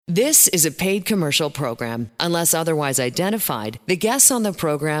This is a paid commercial program. Unless otherwise identified, the guests on the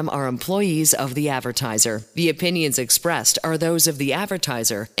program are employees of the advertiser. The opinions expressed are those of the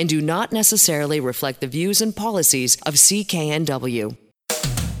advertiser and do not necessarily reflect the views and policies of CKNW.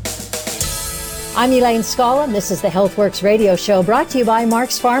 I'm Elaine Scala, and this is the HealthWorks radio show brought to you by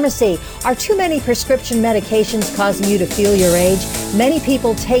Mark's Pharmacy. Are too many prescription medications causing you to feel your age? Many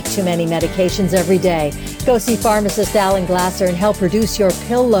people take too many medications every day. Go see pharmacist Alan Glasser and help reduce your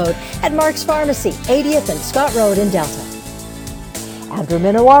pill load at Mark's Pharmacy, 80th and Scott Road in Delta. Andrew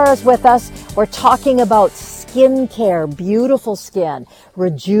Minowara is with us. We're talking about skin care, beautiful skin,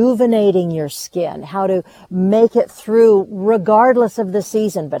 rejuvenating your skin, how to make it through regardless of the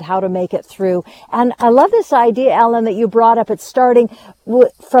season, but how to make it through. And I love this idea, Alan, that you brought up. It's starting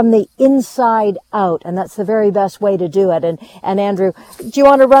from the inside out, and that's the very best way to do it. And Andrew, do you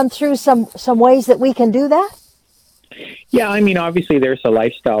want to run through some ways that we can do that? Yeah, I mean, obviously there's a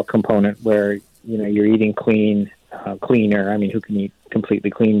lifestyle component where, you're eating cleaner. I mean, who can eat completely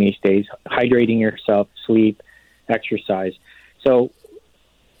clean these days? Hydrating yourself, sleep, exercise. So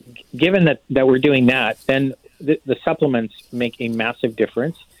given that we're doing that, then the supplements make a massive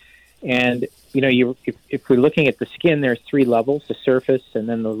difference. And, if we're looking at the skin, there's three levels: the surface, and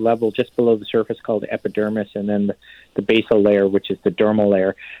then the level just below the surface called the epidermis, and then the basal layer, which is the dermal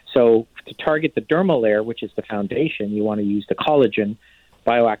layer. So to target the dermal layer, which is the foundation, you want to use the collagen,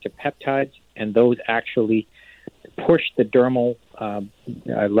 bioactive peptides, and those actually push the dermal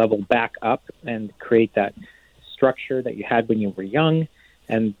level back up and create that structure that you had when you were young,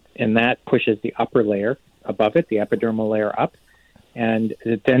 and that pushes the upper layer above it, the epidermal layer, up. And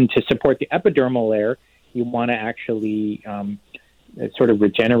then to support the epidermal layer, you want to actually sort of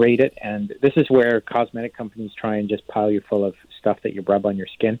regenerate it. And this is where cosmetic companies try and just pile you full of stuff that you rub on your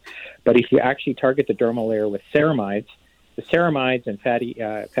skin. But if you actually target the dermal layer with ceramides, the ceramides and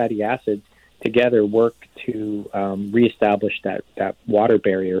fatty acids together work to reestablish that water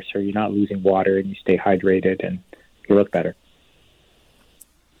barrier, so you're not losing water and you stay hydrated and you look better.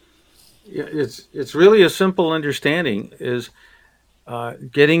 Yeah, it's really a simple understanding is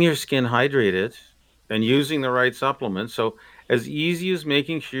getting your skin hydrated and using the right supplements. So as easy as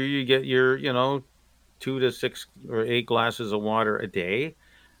making sure you get your 2 to 6 or 8 glasses of water a day,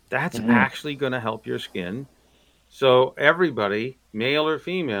 that's actually going to help your skin. So everybody, male or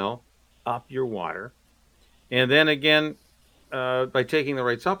female, up your water. And then again, by taking the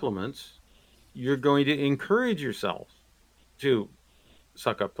right supplements, you're going to encourage yourself to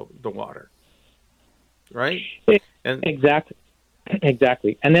suck up the water, right? And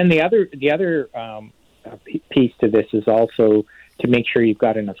Exactly. And then the other piece to this is also to make sure you've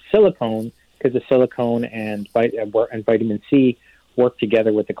got enough silicone, because the silicone and vitamin C work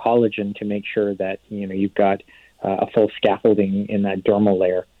together with the collagen to make sure that you've got a full scaffolding in that dermal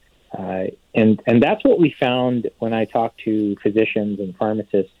layer. And that's what we found when I talked to physicians and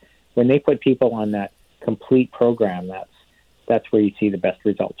pharmacists. When they put people on that complete program, that's where you see the best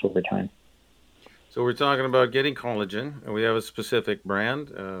results over time. So we're talking about getting collagen, and we have a specific brand,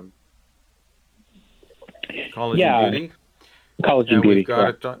 Collagen Beauty. Collagen and Beauty, we've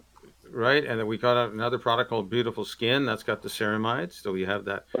got it, right? And then we got another product called Beautiful Skin. That's got the ceramides, so we have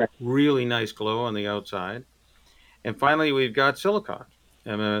that really nice glow on the outside. And finally, we've got Silicon,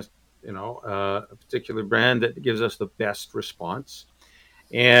 a particular brand that gives us the best response.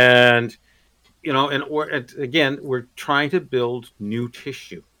 And again, we're trying to build new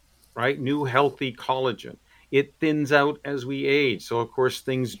tissue, right? New healthy collagen. It thins out as we age. So of course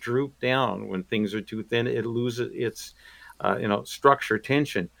things droop down. When things are too thin, it loses its structure,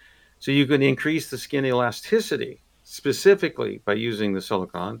 tension. So you can increase the skin elasticity specifically by using the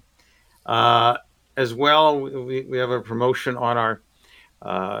silicone. As well, we have a promotion on our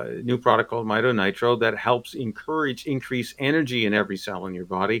new product called Mito Nitro that helps increase energy in every cell in your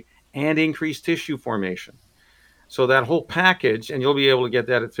body and increase tissue formation. So that whole package, and you'll be able to get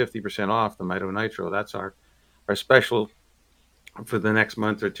that at 50% off, the Mito Nitro. That's our special for the next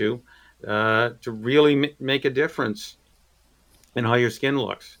month or two, to really make a difference in how your skin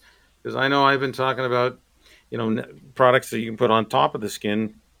looks. Because I know I've been talking about, products that you can put on top of the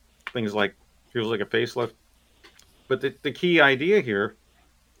skin, things like, feels like a facelift. But the key idea here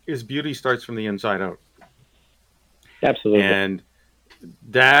is beauty starts from the inside out. Absolutely. And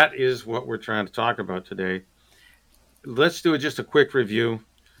that is what we're trying to talk about today. Let's do just a quick review.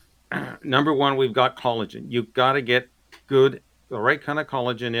 Number one, we've got collagen. You've got to get the right kind of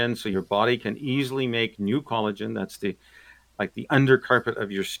collagen in so your body can easily make new collagen. That's the undercarpet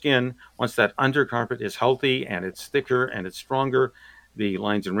of your skin. Once that undercarpet is healthy and it's thicker and it's stronger, the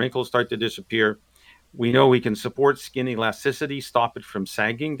lines and wrinkles start to disappear. We know we can support skin elasticity, stop it from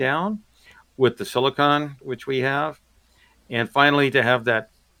sagging down with the silicone, which we have. And finally, to have that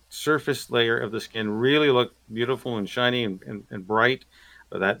surface layer of the skin really look beautiful and shiny and bright,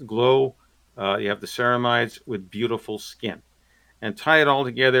 that glow. You have the ceramides with beautiful skin. And tie it all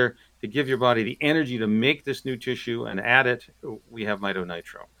together to give your body the energy to make this new tissue and add it. We have Mito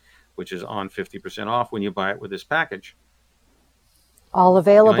Nitro, which is on 50% off when you buy it with this package. All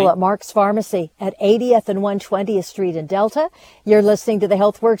available at Mark's Pharmacy at 80th and 120th Street in Delta. You're listening to the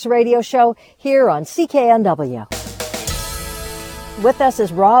HealthWorks radio show here on CKNW. With us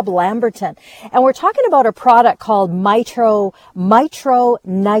is Rob Lamberton, and we're talking about a product called Mito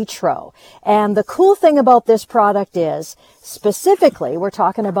Nitro. And the cool thing about this product is, specifically, we're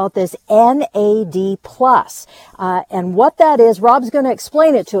talking about this NAD+. And what that is, Rob's going to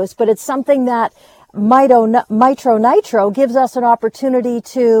explain it to us, but it's something that Mito Nitro gives us an opportunity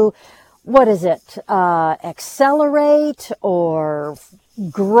to, accelerate or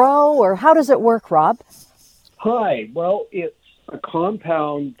grow, or how does it work, Rob? Hi. Well, it's a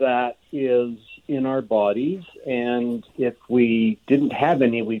compound that is in our bodies, and if we didn't have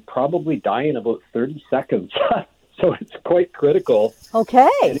any, we'd probably die in about 30 seconds. So it's quite critical.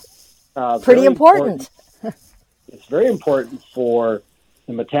 Okay. Pretty important. It's very important for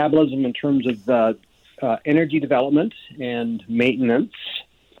the metabolism in terms of energy development and maintenance.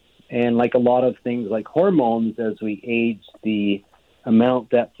 And like a lot of things like hormones, as we age, the amount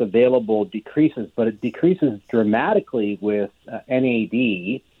that's available decreases, but it decreases dramatically with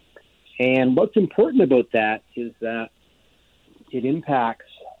NAD. And what's important about that is that it impacts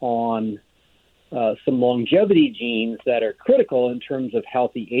on some longevity genes that are critical in terms of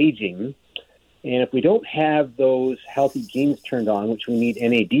healthy aging. And if we don't have those healthy genes turned on, which we need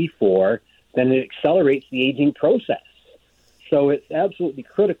NAD for, then it accelerates the aging process. So it's absolutely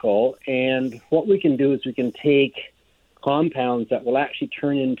critical. And what we can do is we can take compounds that will actually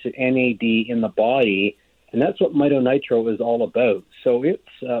turn into NAD in the body, and that's what Mito Nitro is all about. So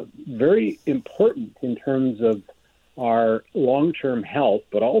it's very important in terms of our long-term health,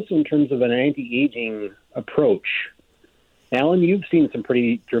 but also in terms of an anti-aging approach. Alan, you've seen some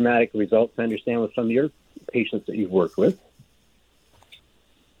pretty dramatic results, I understand, with some of your patients that you've worked with.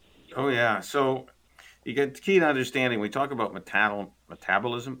 Oh, yeah. So you get the key to understanding, we talk about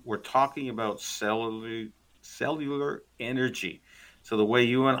metabolism, we're talking about cellular energy. So the way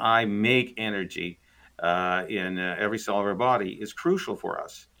you and I make energy in every cell of our body is crucial for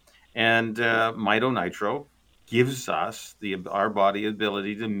us. And Mito Nitro gives us our body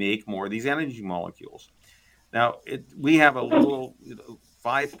ability to make more of these energy molecules. Now, we have a little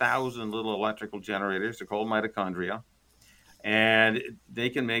 5,000 little electrical generators. They're called mitochondria, and they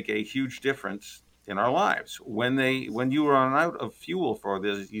can make a huge difference in our lives. When you run out of fuel for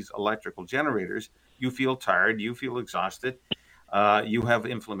these electrical generators, you feel tired, you feel exhausted, you have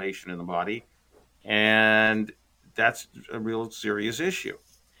inflammation in the body, and that's a real serious issue.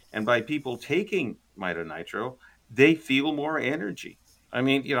 And by people taking Mito Nitro, they feel more energy. I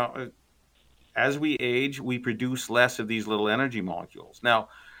mean, as we age, we produce less of these little energy molecules. Now,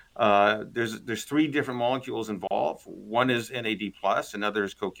 there's three different molecules involved. One is NAD+, another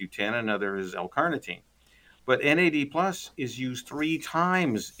is CoQ10, another is L-carnitine. But NAD+ is used 3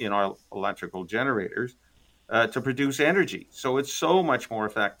 times in our electrical generators to produce energy. So it's so much more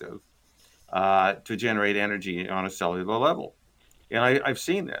effective to generate energy on a cellular level. And I've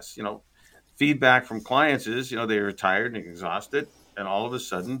seen this, feedback from clients is, they're tired and exhausted, and all of a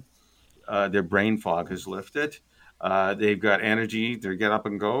sudden their brain fog has lifted. They've got energy, their get up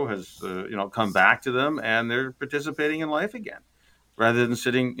and go has, come back to them, and they're participating in life again, rather than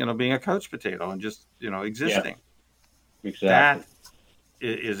sitting, being a couch potato and just, existing. Yeah, exactly. That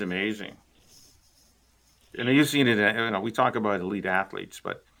is amazing. You've seen it, we talk about elite athletes,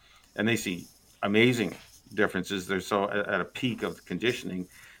 and they see amazing differences. They're so at a peak of conditioning.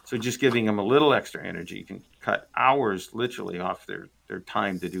 So just giving them a little extra energy can cut hours literally off their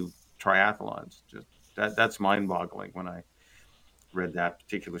time to do triathlons. Just that's mind-boggling when I read that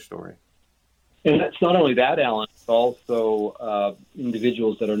particular story. And it's not only that, Alan, it's also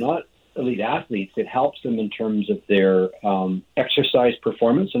individuals that are not elite athletes. It helps them in terms of their exercise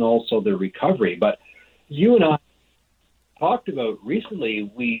performance and also their recovery. But you and I talked about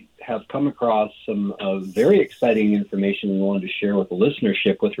recently, we have come across some very exciting information we wanted to share with the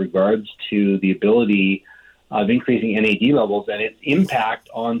listenership with regards to the ability of increasing NAD levels and its impact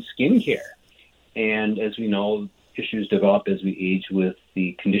on skincare. And as we know, issues develop as we age with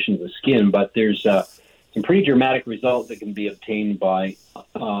the condition of the skin, but there's some pretty dramatic results that can be obtained by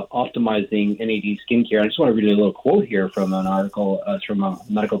optimizing NAD skincare. I just want to read a little quote here from an article from a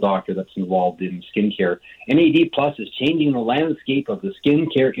medical doctor that's involved in skincare. NAD Plus is changing the landscape of the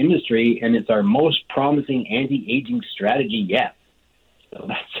skincare industry, and it's our most promising anti-aging strategy yet. So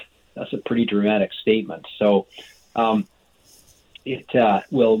that's a pretty dramatic statement. So it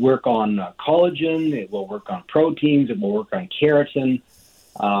will work on collagen, it will work on proteins, it will work on keratin.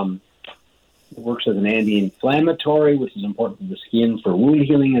 It works as an anti-inflammatory, which is important for the skin, for wound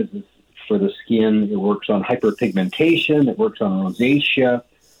healing, for the skin. It works on hyperpigmentation. It works on rosacea,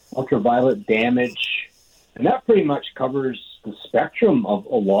 ultraviolet damage. And that pretty much covers the spectrum of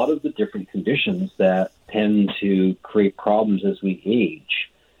a lot of the different conditions that tend to create problems as we age.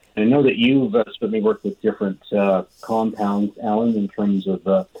 And I know that you've certainly worked with different compounds, Alan, in terms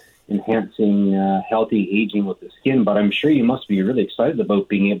of enhancing healthy aging with the skin, but I'm sure you must be really excited about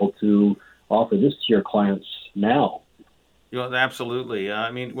being able to offer this to your clients now. Absolutely.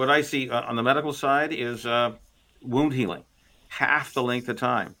 I mean, what I see on the medical side is wound healing, half the length of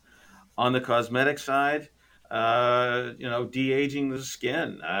time. On the cosmetic side, de-aging the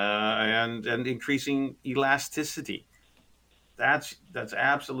skin and increasing elasticity. That's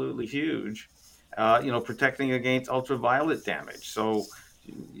absolutely huge. Protecting against ultraviolet damage. So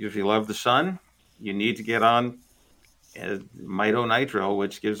if you love the sun, you need to get on Mito Nitro,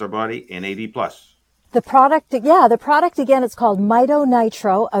 which gives our body NAD+. The product again, it's called Mito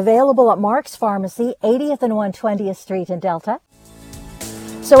Nitro, available at Mark's Pharmacy, 80th and 120th Street in Delta.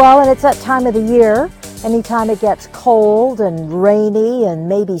 So, Alan, it's that time of the year. Anytime it gets cold and rainy and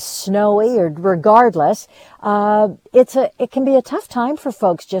maybe snowy, or regardless, it can be a tough time for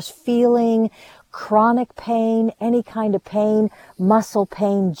folks just feeling chronic pain, any kind of pain, muscle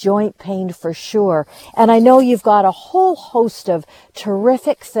pain, joint pain for sure. And I know you've got a whole host of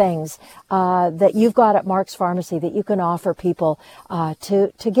terrific things that you've got at Mark's Pharmacy that you can offer people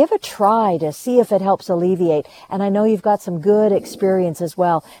to give a try to see if it helps alleviate. And I know you've got some good experience as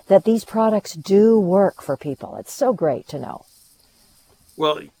well that these products do work for people. It's so great to know.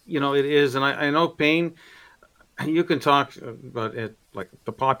 Well, it is. And I know pain, you can talk about it like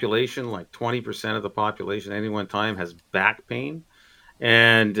the population, like 20% of the population at any one time has back pain.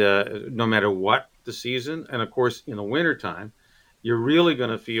 And no matter what the season, and of course, in the wintertime, you're really going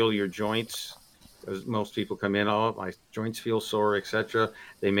to feel your joints, as most people come in, my joints feel sore, etc.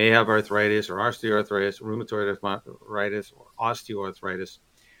 They may have arthritis or osteoarthritis, rheumatoid arthritis, or osteoarthritis.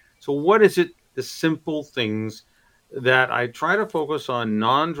 So what is it, the simple things that I try to focus on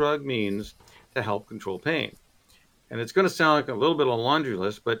non-drug means to help control pain? And it's going to sound like a little bit of a laundry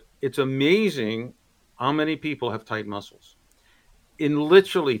list, but it's amazing how many people have tight muscles. In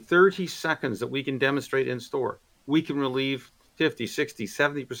literally 30 seconds that we can demonstrate in store, we can relieve 50, 60,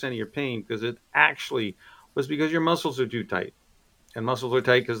 70% of your pain because it actually was because your muscles are too tight. And muscles are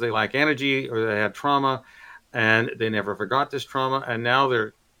tight because they lack energy or they had trauma and they never forgot this trauma. And now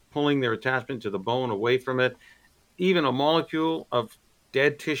they're pulling their attachment to the bone away from it. Even a molecule of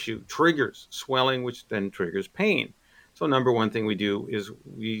dead tissue triggers swelling, which then triggers pain. So number one thing we do is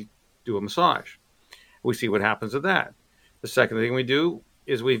we do a massage. We see what happens with that. The second thing we do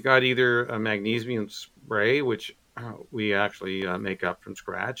is we've got either a magnesium spray, which we actually make up from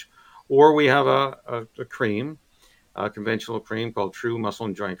scratch, or we have a cream, a conventional cream called True Muscle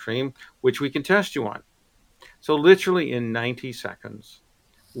and Joint Cream, which we can test you on. So literally in 90 seconds,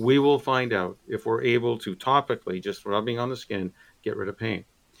 we will find out if we're able to topically, just rubbing on the skin, get rid of pain.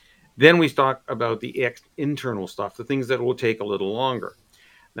 Then we talk about the internal stuff, the things that will take a little longer.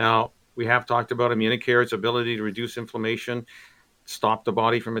 Now, we have talked about Immunicare, its ability to reduce inflammation, stop the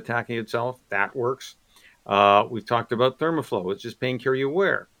body from attacking itself. That works. We've talked about Thermoflow. It's just pain cure you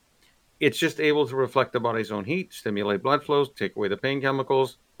wear. It's just able to reflect the body's own heat, stimulate blood flows, take away the pain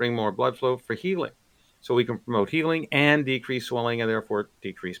chemicals, bring more blood flow for healing. So we can promote healing and decrease swelling and therefore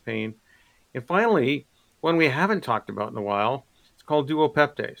decrease pain. And finally, one we haven't talked about in a while, it's called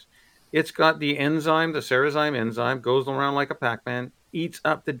duopeptase. It's got the enzyme, the Cerezyme enzyme, goes around like a Pac-Man, eats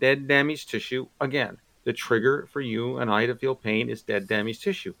up the dead, damaged tissue. Again, the trigger for you and I to feel pain is dead, damaged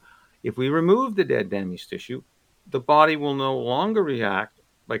tissue. If we remove the dead, damaged tissue, the body will no longer react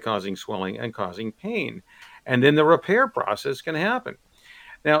by causing swelling and causing pain. And then the repair process can happen.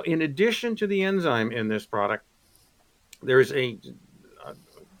 Now, in addition to the enzyme in this product, there's a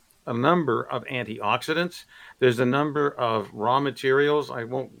number of antioxidants. There's a number of raw materials, I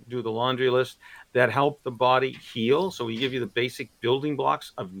won't do the laundry list, that help the body heal. So we give you the basic building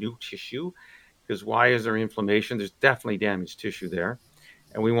blocks of new tissue, because why is there inflammation? There's definitely damaged tissue there,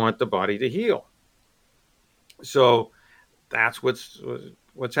 and we want the body to heal. So that's what's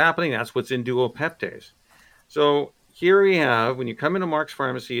happening. That's what's in duopeptase. So here we have, when you come into Mark's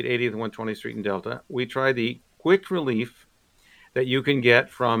Pharmacy at 80th and 120th Street in Delta, we try the quick relief that you can get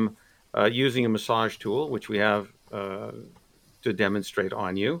from using a massage tool, which we have to demonstrate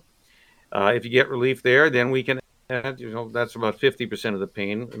on you. If you get relief there, then we can add, that's about 50% of the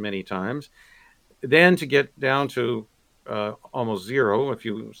pain many times. Then to get down to almost zero, if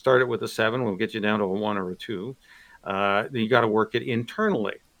you start it with a 7, we'll get you down to a 1 or a 2. Then you got to work it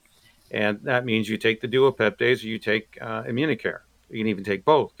internally. And that means you take the duopeptides or you take Immunicare. You can even take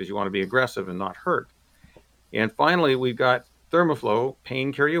both because you want to be aggressive and not hurt. And finally, we've got Thermoflow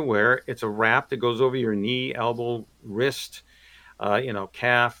Pain Carrier Wear. It's a wrap that goes over your knee, elbow, wrist,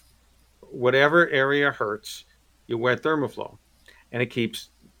 calf, whatever area hurts, you wear Thermoflow. And it keeps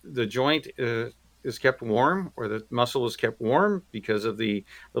the joint is kept warm, or the muscle is kept warm because of the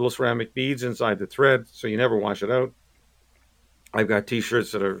little ceramic beads inside the thread, so you never wash it out. I've got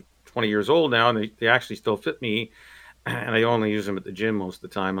T-shirts that are 20 years old now, and they actually still fit me, and I only use them at the gym most of the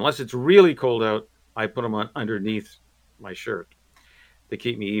time. Unless it's really cold out, I put them on underneath my shirt. They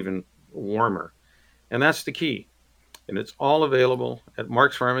keep me even warmer. And that's the key. And it's all available at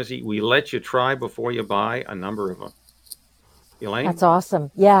Mark's Pharmacy. We let you try before you buy a number of them. Elaine? That's awesome.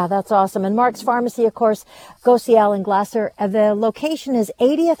 Yeah, that's awesome. And Mark's Pharmacy, of course, go see Alan Glasser. The location is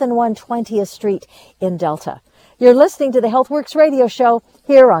 80th and 120th Street in Delta. You're listening to the HealthWorks radio show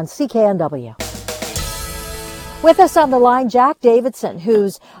here on CKNW. With us on the line, Jack Davidson,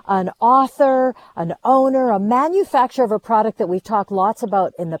 who's an author, an owner, a manufacturer of a product that we've talked lots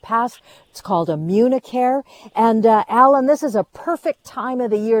about in the past. It's called Immunicare. And Alan, this is a perfect time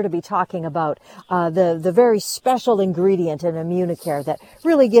of the year to be talking about the very special ingredient in Immunicare that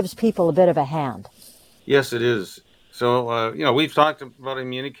really gives people a bit of a hand. Yes, it is. So, we've talked about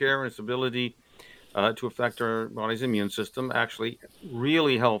Immunicare and its ability to affect our body's immune system, actually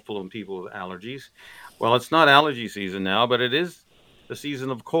really helpful in people with allergies. Well, it's not allergy season now, but it is the season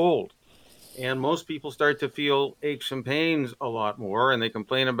of cold. And most people start to feel aches and pains a lot more, and they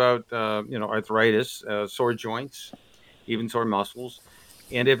complain about, arthritis, sore joints, even sore muscles.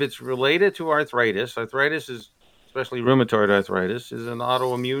 And if it's related to arthritis is, especially rheumatoid arthritis, is an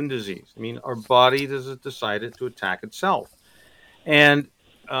autoimmune disease. I mean, our body has decided to attack itself. And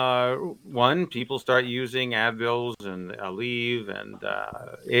people start using Advils and Aleve and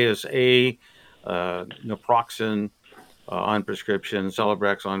ASA, naproxen on prescription,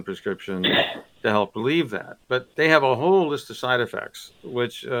 Celebrex on prescription to help relieve that. But they have a whole list of side effects,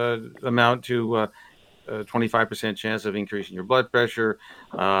 which amount to a 25% chance of increasing your blood pressure,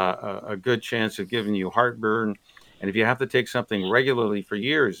 a good chance of giving you heartburn. And if you have to take something regularly for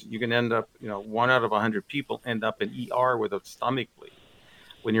years, you can end up, 1 out of 100 people end up in ER with a stomach bleed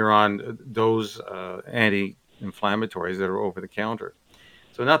when you're on those anti-inflammatories that are over the counter.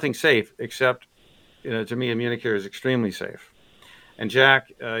 So nothing safe, except, to me, Immunicare is extremely safe. And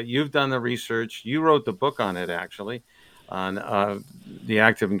Jack, you've done the research. You wrote the book on it, actually, on the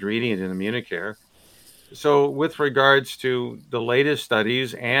active ingredient in Immunicare. So with regards to the latest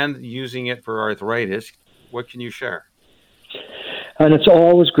studies and using it for arthritis, what can you share? And it's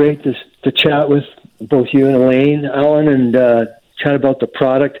always great to chat with both you and Elaine, Alan, and chat about the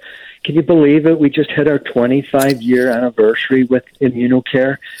product. Can you believe it? We just hit our 25-year anniversary with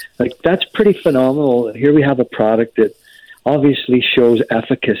Immunicare. That's pretty phenomenal. Here we have a product that obviously shows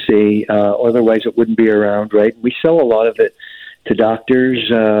efficacy. Otherwise, it wouldn't be around, right? We sell a lot of it to doctors.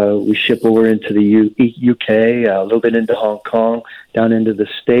 We ship over into the UK, a little bit into Hong Kong, down into the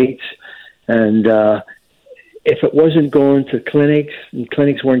States. And if it wasn't going to clinics, and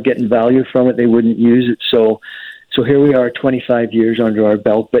clinics weren't getting value from it, they wouldn't use it. So here we are, 25 years under our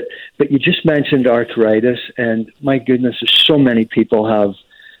belt. But you just mentioned arthritis, and my goodness, so many people have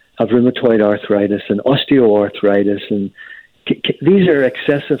rheumatoid arthritis and osteoarthritis, and these are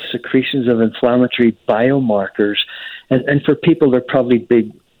excessive secretions of inflammatory biomarkers. And for people, they're probably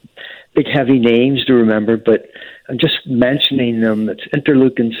big, heavy names to remember, but I'm just mentioning them. It's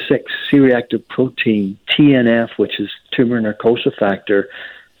interleukin-6, C-reactive protein, TNF, which is tumor necrosis factor,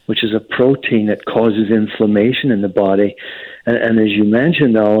 which is a protein that causes inflammation in the body. And as you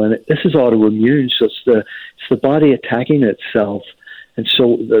mentioned, Alan, this is autoimmune, so it's the body attacking itself. And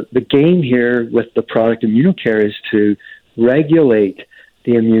so the game here with the product Immunicare is to regulate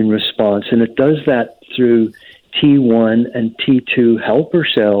the immune response, and it does that through T1 and T2 helper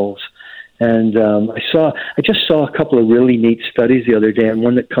cells. And I just saw a couple of really neat studies the other day, and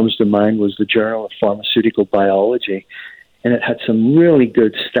one that comes to mind was the Journal of Pharmaceutical Biology. And it had some really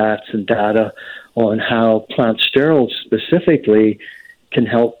good stats and data on how plant sterols specifically can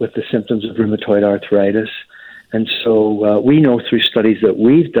help with the symptoms of rheumatoid arthritis. And so we know through studies that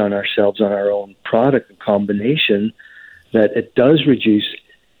we've done ourselves on our own product combination that it does reduce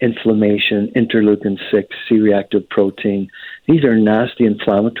inflammation, interleukin-6, C-reactive protein. These are nasty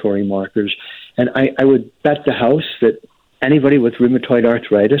inflammatory markers. And I would bet the house that anybody with rheumatoid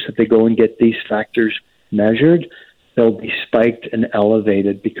arthritis, if they go and get these factors measured, they'll be spiked and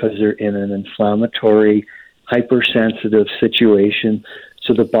elevated because they're in an inflammatory, hypersensitive situation.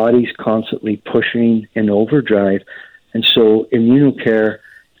 So the body's constantly pushing in overdrive. And so Immunocare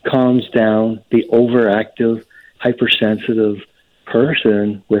calms down the overactive, hypersensitive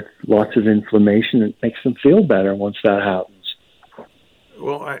person with lots of inflammation. It makes them feel better once that happens.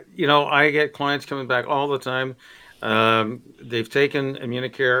 Well, I get clients coming back all the time. They've taken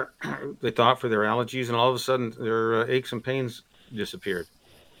Immunocare, they thought for their allergies, and all of a sudden their aches and pains disappeared.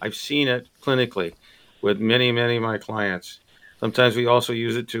 I've seen it clinically with many, many of my clients. Sometimes we also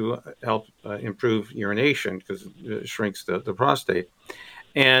use it to help improve urination because it shrinks the prostate.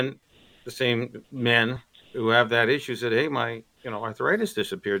 And the same men who have that issue said, hey, my arthritis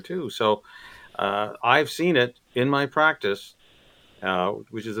disappeared too. So I've seen it in my practice,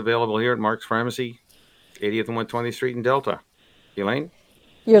 which is available here at Mark's Pharmacy, 80th and 120th Street in Delta. Elaine?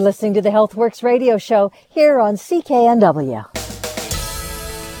 You're listening to the HealthWorks radio show here on CKNW.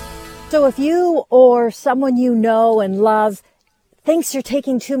 So if you or someone you know and love thinks you're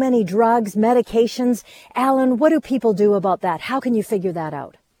taking too many drugs, medications, Alan, what do people do about that? How can you figure that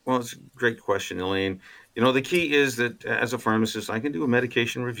out? Well, it's a great question, Elaine. The key is that as a pharmacist, I can do a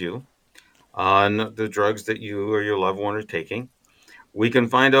medication review on the drugs that you or your loved one are taking. We can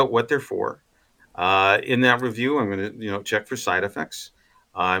find out what they're for. In that review, I'm going to, check for side effects.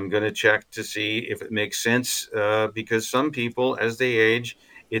 I'm going to check to see if it makes sense because some people, as they age,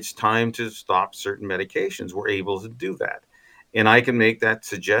 it's time to stop certain medications. We're able to do that. And I can make that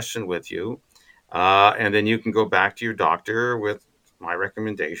suggestion with you. And then you can go back to your doctor with my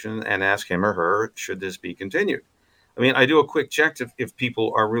recommendation and ask him or her, should this be continued? I mean, I do a quick check if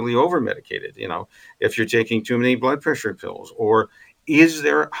people are really over medicated, if you're taking too many blood pressure pills, or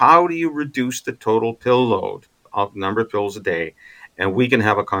how do you reduce the total pill load of number of pills a day? And we can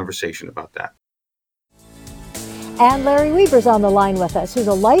have a conversation about that. And Larry Weber's on the line with us, who's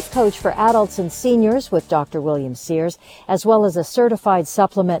a life coach for adults and seniors with Dr. William Sears, as well as a certified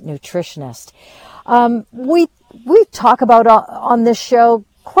supplement nutritionist. We talk about on this show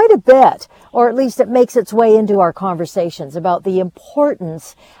quite a bit, or at least it makes its way into our conversations about the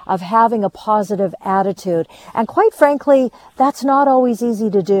importance of having a positive attitude. And quite frankly, that's not always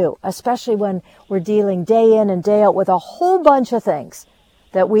easy to do, especially when we're dealing day in and day out with a whole bunch of things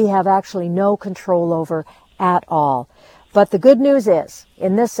that we have actually no control over at all. But the good news is,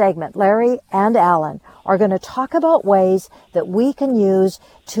 in this segment, Larry and Alan are going to talk about ways that we can use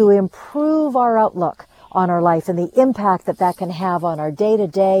to improve our outlook on our life and the impact that can have on our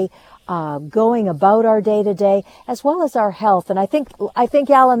day-to-day, going about our day-to-day, as well as our health. And I think,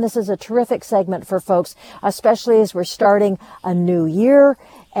 Alan, this is a terrific segment for folks, especially as we're starting a new year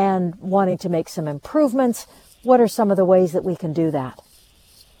and wanting to make some improvements. What are some of the ways that we can do that?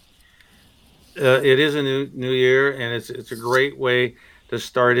 It is a new year, and it's a great way to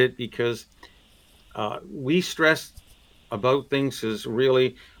start it because we stress about things as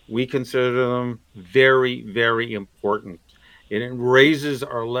really we consider them very, very important. And it raises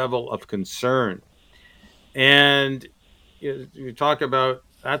our level of concern. And you talk about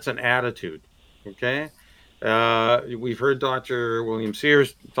that's an attitude, okay? We've heard Dr. William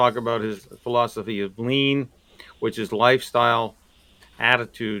Sears talk about his philosophy of lean, which is lifestyle,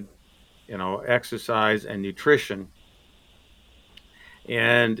 attitude, exercise and nutrition.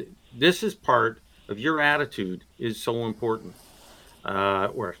 And this is part of your attitude is so important,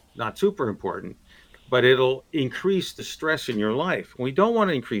 or not super important, but it'll increase the stress in your life. We don't want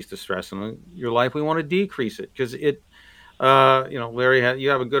to increase the stress in your life. We want to decrease it because Larry, you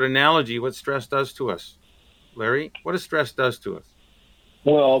have a good analogy what stress does to us. Larry, what does stress does to us?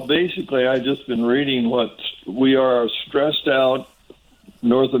 Well, basically, I've just been reading what we are stressed out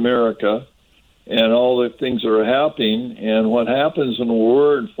North America and all the things that are happening. And what happens when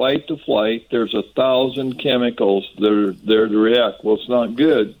we're in fight to flight, there's 1,000 chemicals that are there to react. Well, it's not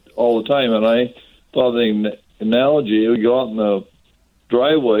good all the time. And I thought the analogy, we go out in the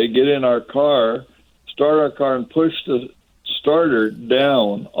driveway, get in our car, start our car and push the starter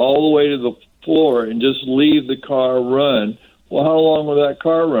down all the way to the floor and just leave the car run. Well, how long will that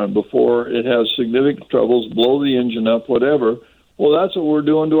car run before it has significant troubles, blow the engine up, whatever? Well, that's what we're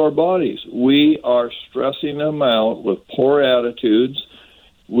doing to our bodies. We are stressing them out with poor attitudes.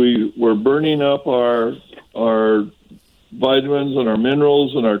 We're burning up our vitamins and our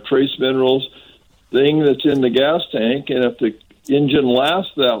minerals and our trace minerals thing that's in the gas tank, and if the engine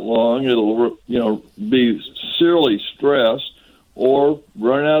lasts that long, it'll be severely stressed or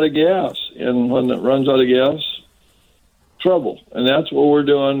run out of gas. And when it runs out of gas, trouble. And that's what we're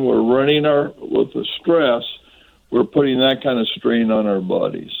doing. We're running with the stress, we're putting that kind of strain on our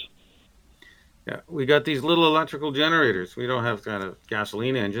bodies. Yeah, we got these little electrical generators. We don't have kind of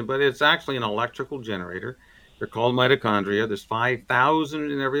gasoline engine, but it's actually an electrical generator. They're called mitochondria. There's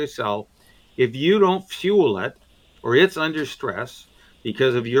 5,000 in every cell. If you don't fuel it, or it's under stress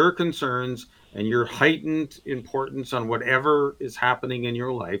because of your concerns and your heightened importance on whatever is happening in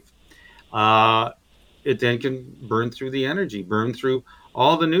your life, it then can burn through the energy, burn through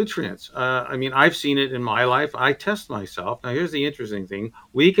all the nutrients. I've seen it in my life. I test myself. Now, here's the interesting thing.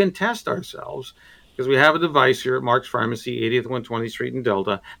 We can test ourselves because we have a device here at Mark's Pharmacy, 80th 120th Street in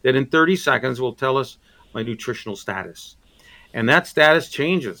Delta, that in 30 seconds will tell us my nutritional status. And that status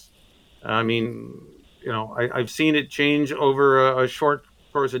changes. I've seen it change over a short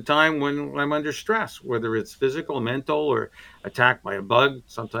course of time when I'm under stress, whether it's physical, mental, or attacked by a bug,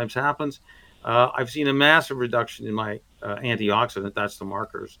 sometimes happens. I've seen a massive reduction in my antioxidant. That's the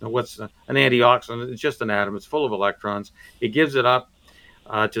markers. Now, what's an antioxidant? It's just an atom. It's full of electrons. It gives it up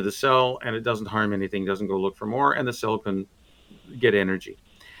to the cell, and it doesn't harm anything, doesn't go look for more, and the cell can get energy.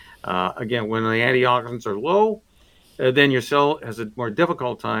 Again, when the antioxidants are low, then your cell has a more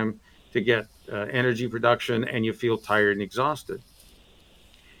difficult time to get energy production, and you feel tired and exhausted.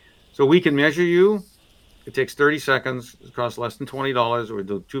 So we can measure you. It takes 30 seconds. It costs less than $20. We'll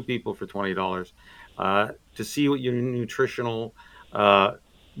do 2 people for $20 to see what your nutritional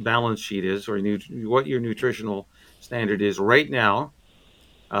balance sheet is, or what your nutritional standard is right now.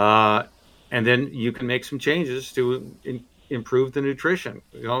 And then you can make some changes to improve the nutrition.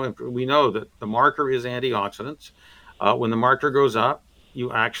 We know that the marker is antioxidants. When the marker goes up,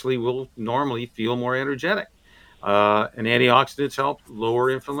 you actually will normally feel more energetic. And antioxidants help lower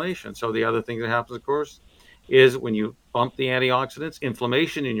inflammation. So the other thing that happens, of course, is when you bump the antioxidants,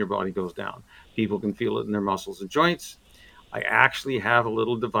 inflammation in your body goes down. People can feel it in their muscles and joints. I actually have a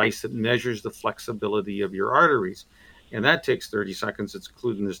little device that measures the flexibility of your arteries, and that takes 30 seconds. It's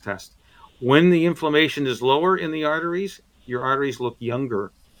included in this test. When the inflammation is lower in the arteries, your arteries look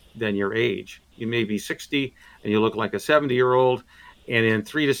younger than your age. You may be 60 and you look like a 70-year-old, and in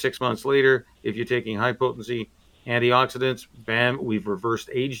 3 to 6 months later, if you're taking high potency antioxidants, bam, we've reversed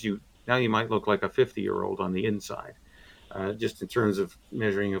aged you. Now you might look like a 50-year-old on the inside, just in terms of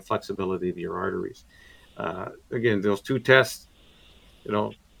measuring the flexibility of your arteries. Again, those 2 tests,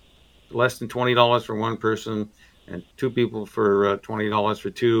 less than $20 for one person and 2 people for $20 for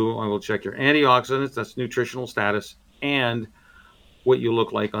 2. I will check your antioxidants, that's nutritional status, and what you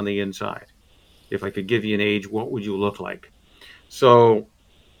look like on the inside. If I could give you an age, what would you look like? So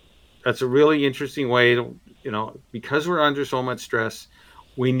that's a really interesting way to, because we're under so much stress,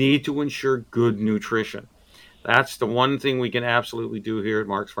 we need to ensure good nutrition. That's the one thing we can absolutely do here at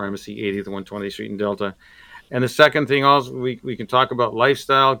Mark's Pharmacy, 80th and 120th Street in Delta. And the second thing also, we can talk about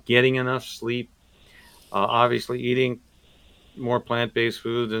lifestyle, getting enough sleep, obviously eating more plant-based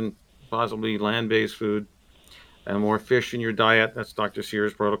food and possibly land-based food, and more fish in your diet. That's Dr.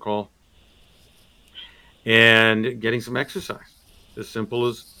 Sears' protocol. And getting some exercise. As simple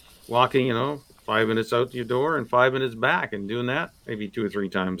as walking, 5 minutes out to your door and 5 minutes back, and doing that maybe 2 or 3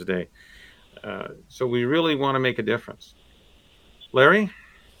 times a day. So we really want to make a difference. Larry?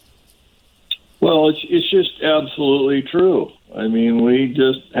 Well, it's just absolutely true. We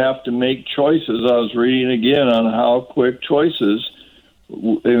just have to make choices. I was reading again on how quick choices.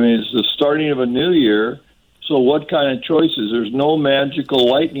 It's the starting of a new year. So what kind of choices? There's no magical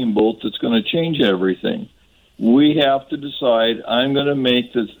lightning bolt that's going to change everything. We have to decide, I'm going to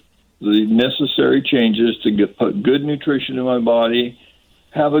make the necessary changes to put good nutrition in my body,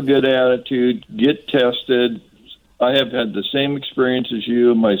 have a good attitude, get tested. I have had the same experience as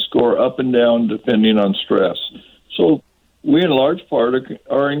you, my score up and down depending on stress. So we, in large part,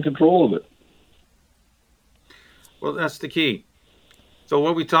 are in control of it. Well, that's the key. So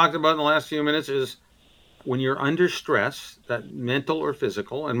what we talked about in the last few minutes is when you're under stress, that mental or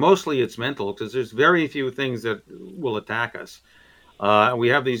physical, and mostly it's mental because there's very few things that will attack us. We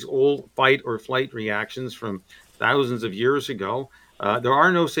have these old fight or flight reactions from thousands of years ago. There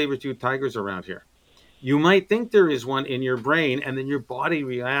are no saber-toothed tigers around here. You might think there is one in your brain, and then your body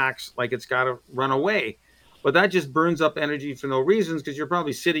reacts like it's got to run away. But that just burns up energy for no reasons because you're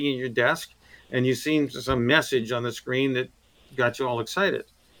probably sitting in your desk and you've seen some message on the screen that got you all excited.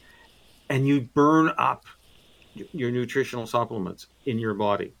 And you burn up your nutritional supplements in your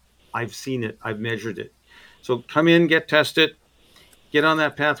body. I've seen it. I've measured it. So come in, get tested, get on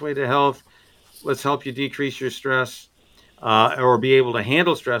that pathway to health. let's help you decrease your stress or be able to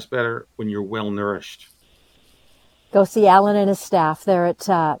handle stress better when you're well nourished. Go see Alan and his staff. They're at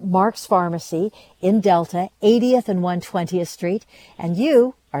Mark's Pharmacy in Delta, 80th and 120th Street. And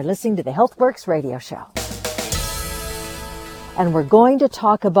you are listening to the HealthWorks radio show. And we're going to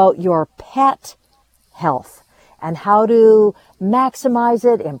talk about your pet health and how to maximize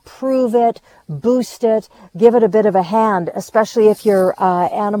it, improve it, boost it, give it a bit of a hand, especially if your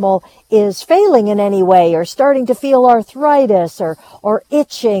animal is failing in any way or starting to feel arthritis or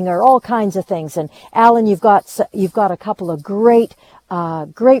itching or all kinds of things. And Alan, you've got a couple of great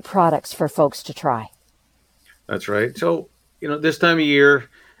products for folks to try. That's right. So, this time of year,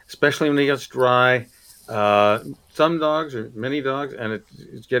 especially when it gets dry, some dogs or many dogs, and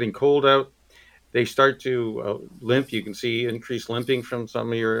it's getting cold out, they start to limp. You can see increased limping from some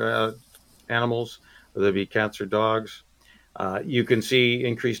of your animals, whether it be cats or dogs. You can see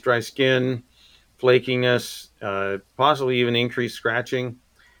increased dry skin, flakiness, possibly even increased scratching.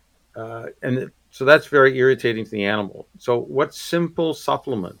 So that's very irritating to the animal. So what simple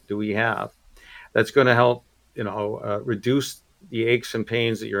supplement do we have that's going to help, reduce the aches and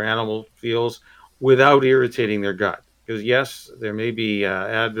pains that your animal feels without irritating their gut? Because yes, there may be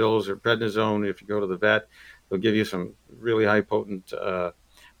Advils or prednisone. If you go to the vet, they'll give you some really high potent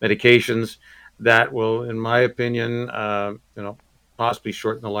medications that will, in my opinion, possibly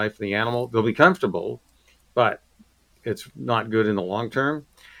shorten the life of the animal. They'll be comfortable, but it's not good in the long term.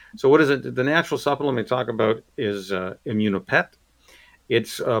 So what is it? The natural supplement we talk about is Immunopet.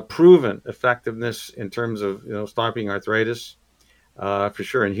 It's proven effectiveness in terms of stopping arthritis, for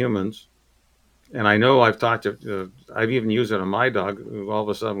sure in humans. And I know I've even used it on my dog, who all of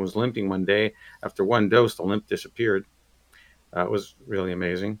a sudden was limping one day. After one dose, the limp disappeared. It was really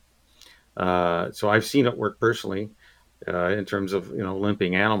amazing. So I've seen it work personally in terms of,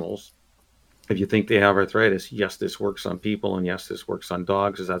 limping animals. If you think they have arthritis, yes, this works on people, and yes, this works on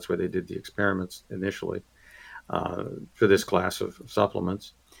dogs, as that's where they did the experiments initially for this class of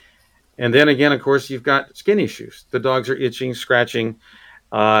supplements. And then again, of course, you've got skin issues. The dogs are itching, scratching.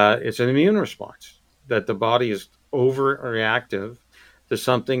 It's an immune response that the body is overreactive to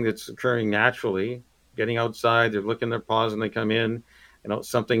something that's occurring naturally. Getting outside, they're licking their paws when they come in.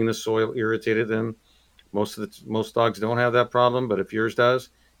 Something in the soil irritated them. Most dogs don't have that problem, but if yours does,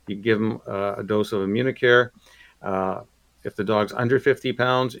 you give them a dose of Immunicare. If the dog's under 50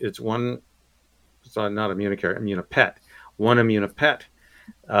 pounds, it's not Immunicare, Immunopet. One Immunopet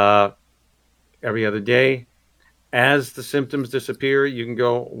every other day. As the symptoms disappear, you can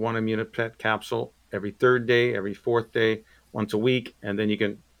go one Immunopet capsule every third day, every fourth day, once a week, and then you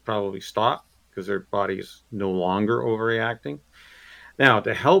can probably stop because their body is no longer overreacting. Now,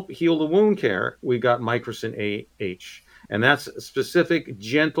 to help heal the wound care, we got Microcin AH, and that's a specific,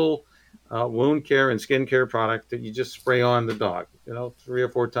 gentle wound care and skin care product that you just spray on the dog, 3 or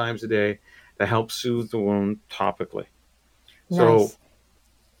 4 times a day to help soothe the wound topically. Nice. So,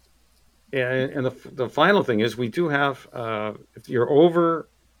 and the final thing is we do have, if you're over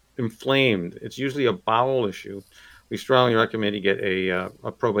inflamed, it's usually a bowel issue. We strongly recommend you get a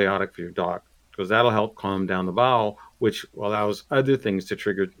probiotic for your dog because that'll help calm down the bowel, which allows other things to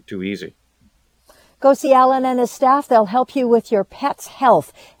trigger too easy. Go see Alan and his staff. They'll help you with your pet's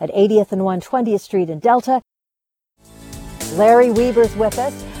health at 80th and 120th Street in Delta. Larry Weber's with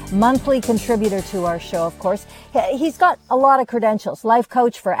us, monthly contributor to our show, of course. He's got a lot of credentials. Life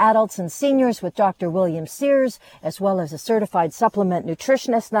coach for adults and seniors with Dr. William Sears, as well as a certified supplement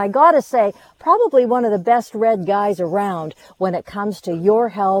nutritionist. And I gotta say, probably one of the best read guys around when it comes to your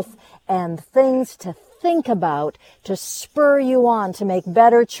health and things to think about to spur you on to make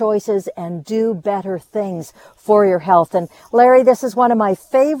better choices and do better things for your health. And Larry, this is one of my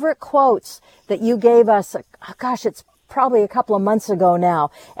favorite quotes that you gave us. It's probably a couple of months ago now.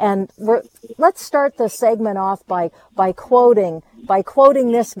 And let's start the segment off by quoting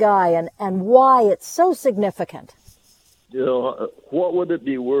this guy and why it's so significant. What would it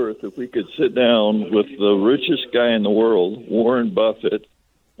be worth if we could sit down with the richest guy in the world, Warren Buffett,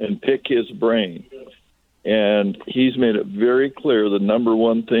 and pick his brain? And he's made it very clear the number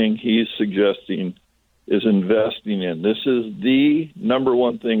one thing he's suggesting is investing in. This is the number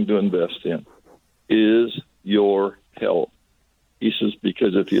one thing to invest in, is your health. He says,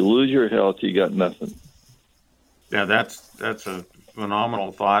 because if you lose your health, you got nothing. Yeah, that's a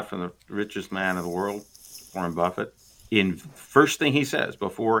phenomenal thought from the richest man in the world, Warren Buffett. First thing he says,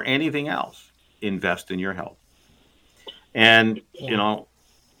 before anything else, invest in your health. And,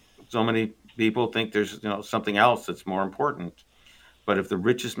 so many people think there's something else that's more important. But if the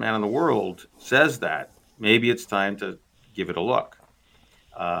richest man in the world says that, maybe it's time to give it a look.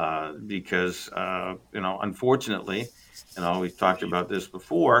 because, unfortunately, we've talked about this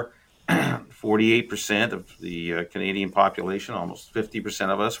before, 48% of the Canadian population, almost 50%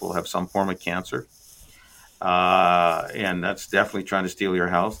 of us, will have some form of cancer. And that's definitely trying to steal your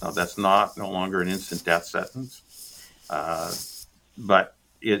health. Now, that's no longer an instant death sentence, but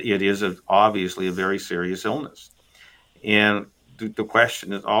it is obviously a very serious illness. And the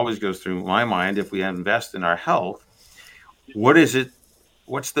question that always goes through my mind, if we invest in our health, what is it?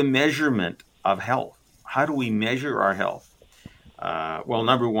 What's the measurement of health? How do we measure our health? Well,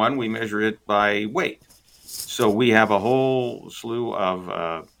 number one, we measure it by weight. So we have a whole slew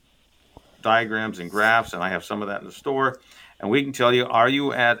of diagrams and graphs, and I have some of that in the store. And we can tell you, are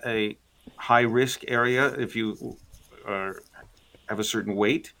you at a high risk area if you have a certain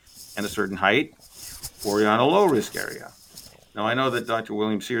weight and a certain height, or you're on a low risk area? Now, I know that Dr.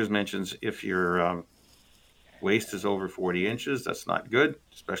 William Sears mentions if your waist is over 40 inches, that's not good,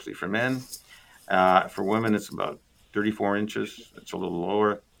 especially for men. For women, it's about 34 inches. It's a little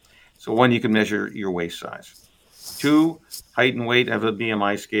lower. So one, you can measure your waist size. Two, height and weight have a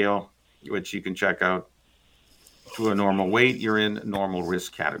BMI scale, which you can check out. To a normal weight, you're in normal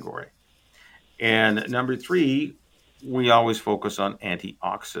risk category. And number three, we always focus on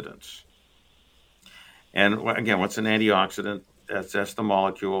antioxidants. And again, what's an antioxidant? That's the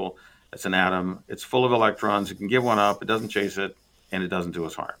molecule. That's an atom. It's full of electrons. It can give one up. It doesn't chase it, and it doesn't do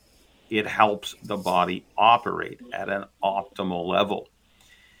us harm. It helps the body operate at an optimal level.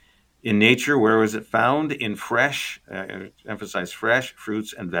 In nature, where was it found? In fresh, emphasize fresh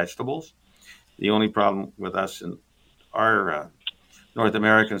fruits and vegetables. The only problem with us in our North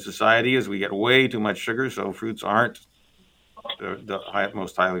American society is we get way too much sugar, so fruits aren't the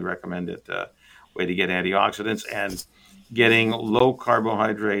most highly recommended way to get antioxidants. And getting low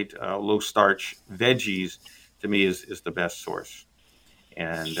carbohydrate, low starch veggies, to me, is the best source.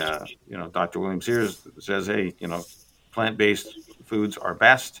 And, Dr. William Sears says, hey, plant-based foods are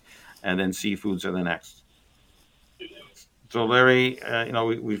best, and then seafoods are the next. So, Larry,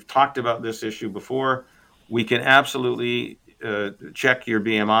 we've talked about this issue before. We can absolutely check your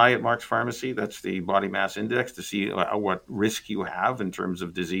BMI at Mark's Pharmacy. That's the body mass index, to see what risk you have in terms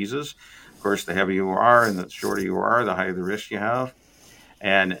of diseases. Of course, the heavier you are and the shorter you are, the higher the risk you have.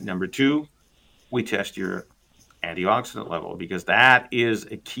 And number two, we test your antioxidant level, because that is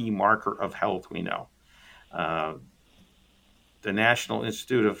a key marker of health, we know. The National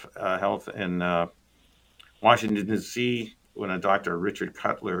Institute of Health in Washington, D.C., when a Dr. Richard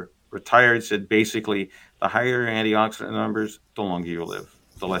Cutler retired, said basically the higher antioxidant numbers, the longer you live,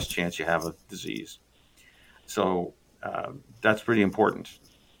 the less chance you have of disease. So that's pretty important.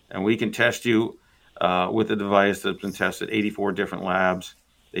 And we can test you with a device that's been tested 84 different labs.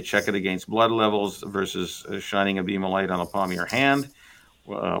 They check it against blood levels versus shining a beam of light on the palm of your hand.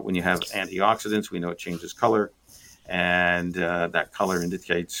 When you have antioxidants, we know it changes color. And that color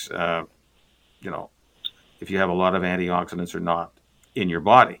indicates, if you have a lot of antioxidants or not in your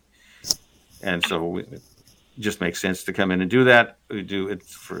body. And so it just makes sense to come in and do that. We do it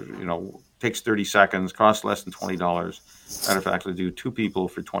for, takes 30 seconds, costs less than $20. Matter of fact, we do two people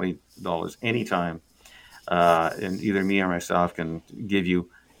for $20 anytime. And either me or myself can give you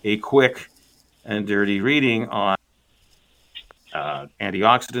a quick and dirty reading on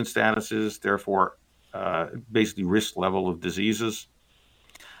antioxidant statuses, therefore basically risk level of diseases.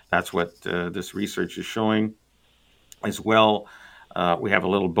 That's what this research is showing. As well, we have a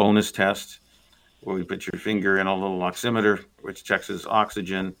little bonus test where we put your finger in a little oximeter, which checks its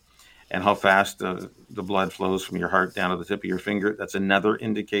oxygen and how fast the blood flows from your heart down to the tip of your finger. That's another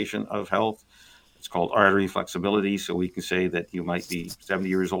indication of health. It's called artery flexibility. So we can say that you might be 70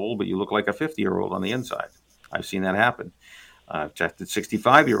 years old, but you look like a 50-year-old on the inside. I've seen that happen. I've checked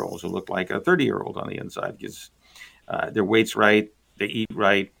 65-year-olds who look like a 30-year-old on the inside, because their weight's right, they eat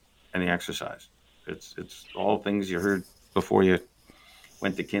right, and they exercise. It's all things you heard before you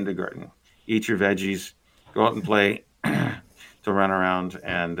went to kindergarten. Eat your veggies, go out and play, to run around,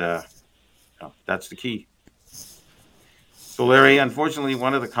 and that's the key. So, Larry, unfortunately,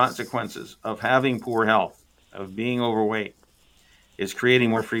 one of the consequences of having poor health, of being overweight, is creating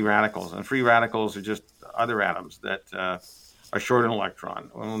more free radicals. And free radicals are just other atoms that are short an electron.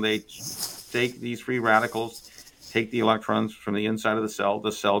 When they take these free radicals, take the electrons from the inside of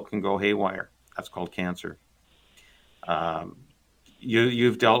the cell can go haywire. That's called cancer.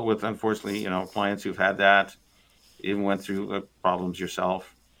 You've dealt with, unfortunately, clients who've had that, even went through problems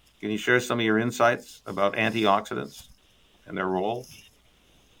yourself. Can you share some of your insights about antioxidants and their role?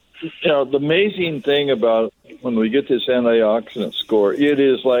 the amazing thing about when we get this antioxidant score, it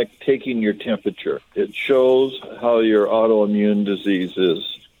is like taking your temperature. It shows how your autoimmune disease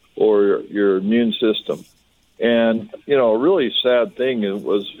is or your immune system. And, a really sad thing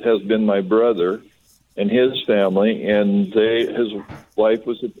has been my brother and his family, and his wife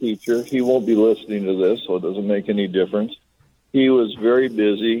was a teacher. He won't be listening to this, so it doesn't make any difference. He was very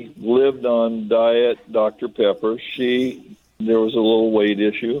busy, lived on diet Dr. Pepper. There was a little weight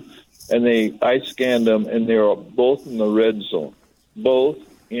issue, and I scanned them, and they were both in the red zone. Both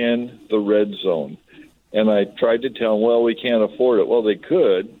in the red zone. And I tried to tell them, well, we can't afford it. Well, they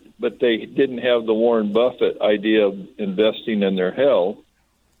could, but they didn't have the Warren Buffett idea of investing in their health.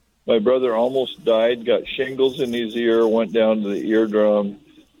 My brother almost died, got shingles in his ear, went down to the eardrum.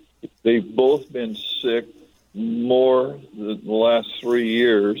 They've both been sick more the last 3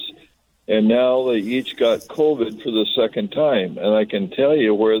 years, and now they each got COVID for the second time. And I can tell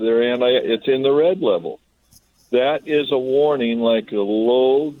you where it's in the red level. That is a warning, like a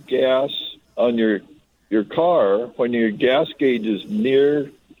low gas on your car when your gas gauge is near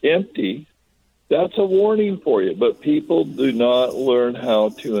empty. That's a warning for you. But people do not learn how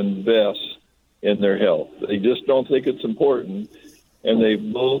to invest in their health. They just don't think it's important. And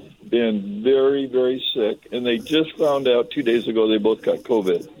they've both been very, very sick. And they just found out 2 days ago they both got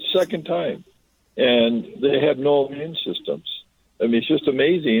COVID. Second time. And they have no immune systems. I mean, it's just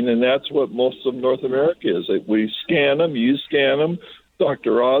amazing. And that's what most of North America is. We scan them, you scan them,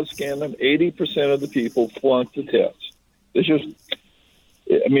 Dr. Oz scanned them. 80% of the people flunked the test. It's just,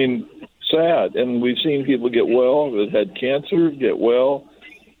 sad. And we've seen people get well that had cancer get well.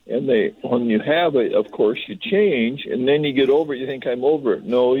 And when you have it, of course, you change, and then you get over it. You think, I'm over it.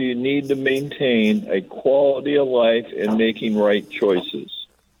 No, you need to maintain a quality of life and making right choices.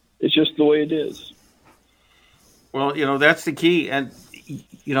 It's just the way it is. Well, that's the key. And,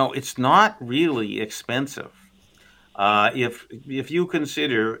 it's not really expensive. If you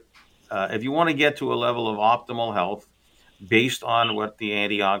consider, if you want to get to a level of optimal health based on what the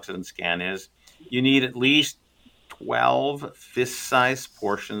antioxidant scan is, you need at least 12 fist-sized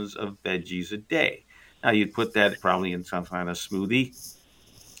portions of veggies a day. Now, you'd put that probably in some kind of smoothie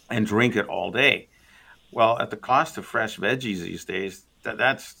and drink it all day. Well, at the cost of fresh veggies these days,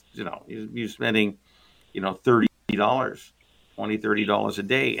 that's, you're spending, $30, $30 a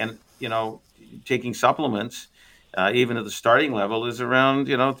day. And, taking supplements, even at the starting level, is around,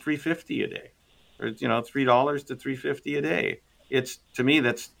 $3.50 a day, or, $3 to $3.50 a day. To me,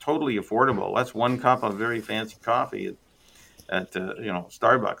 that's totally affordable. That's one cup of very fancy coffee at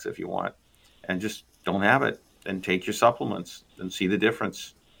Starbucks if you want, and just don't have it and take your supplements and see the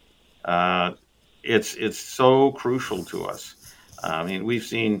difference. It's so crucial to us. We've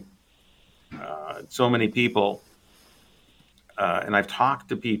seen so many people, and I've talked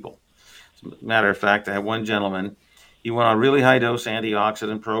to people. As a matter of fact, I have one gentleman. He went on a really high dose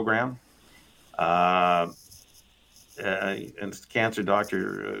antioxidant program. And the cancer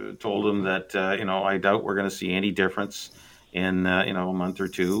doctor told him that, I doubt we're going to see any difference in, a month or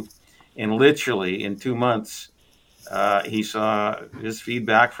two. And literally in 2 months, he saw his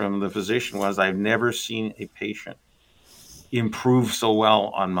feedback from the physician was, I've never seen a patient improve so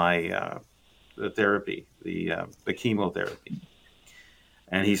well on my the therapy, the chemotherapy.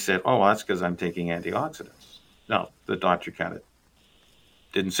 And he said, oh, well, that's because I'm taking antioxidants. No, the doctor kind of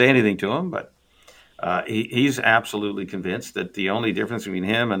didn't say anything to him, but he's absolutely convinced that the only difference between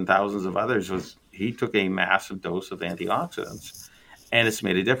him and thousands of others was he took a massive dose of antioxidants, and it's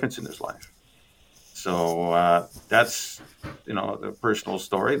made a difference in his life. So that's, the personal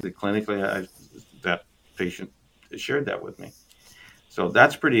story. Clinically, that patient shared that with me. So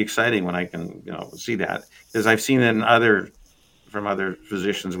that's pretty exciting when I can, see that, because I've seen it from other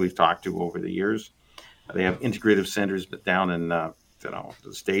physicians we've talked to over the years. They have integrative centers, but down in the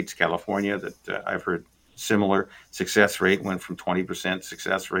States, California, that I've heard similar success rate went from 20%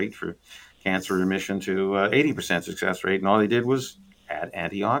 success rate for cancer remission to 80% success rate. And all they did was add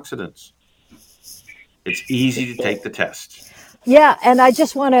antioxidants. It's easy to take the test. Yeah, and I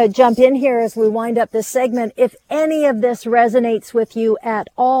just want to jump in here as we wind up this segment. If any of this resonates with you at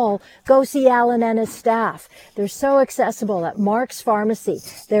all, go see Alan and his staff. They're so accessible at Mark's Pharmacy.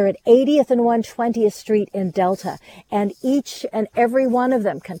 They're at 80th and 120th Street in Delta, and each and every one of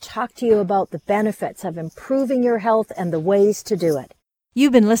them can talk to you about the benefits of improving your health and the ways to do it.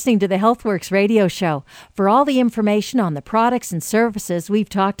 You've been listening to the HealthWorks radio show. For all the information on the products and services we've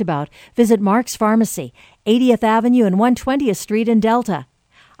talked about, visit Mark's Pharmacy, 80th Avenue and 120th Street in Delta.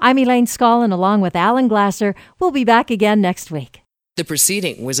 I'm Elaine Scollin along with Alan Glasser. We'll be back again next week. The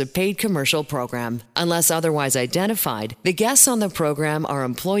proceeding was a paid commercial program. Unless otherwise identified, the guests on the program are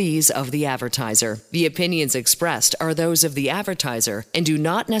employees of the advertiser. The opinions expressed are those of the advertiser and do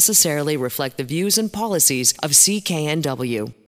not necessarily reflect the views and policies of CKNW.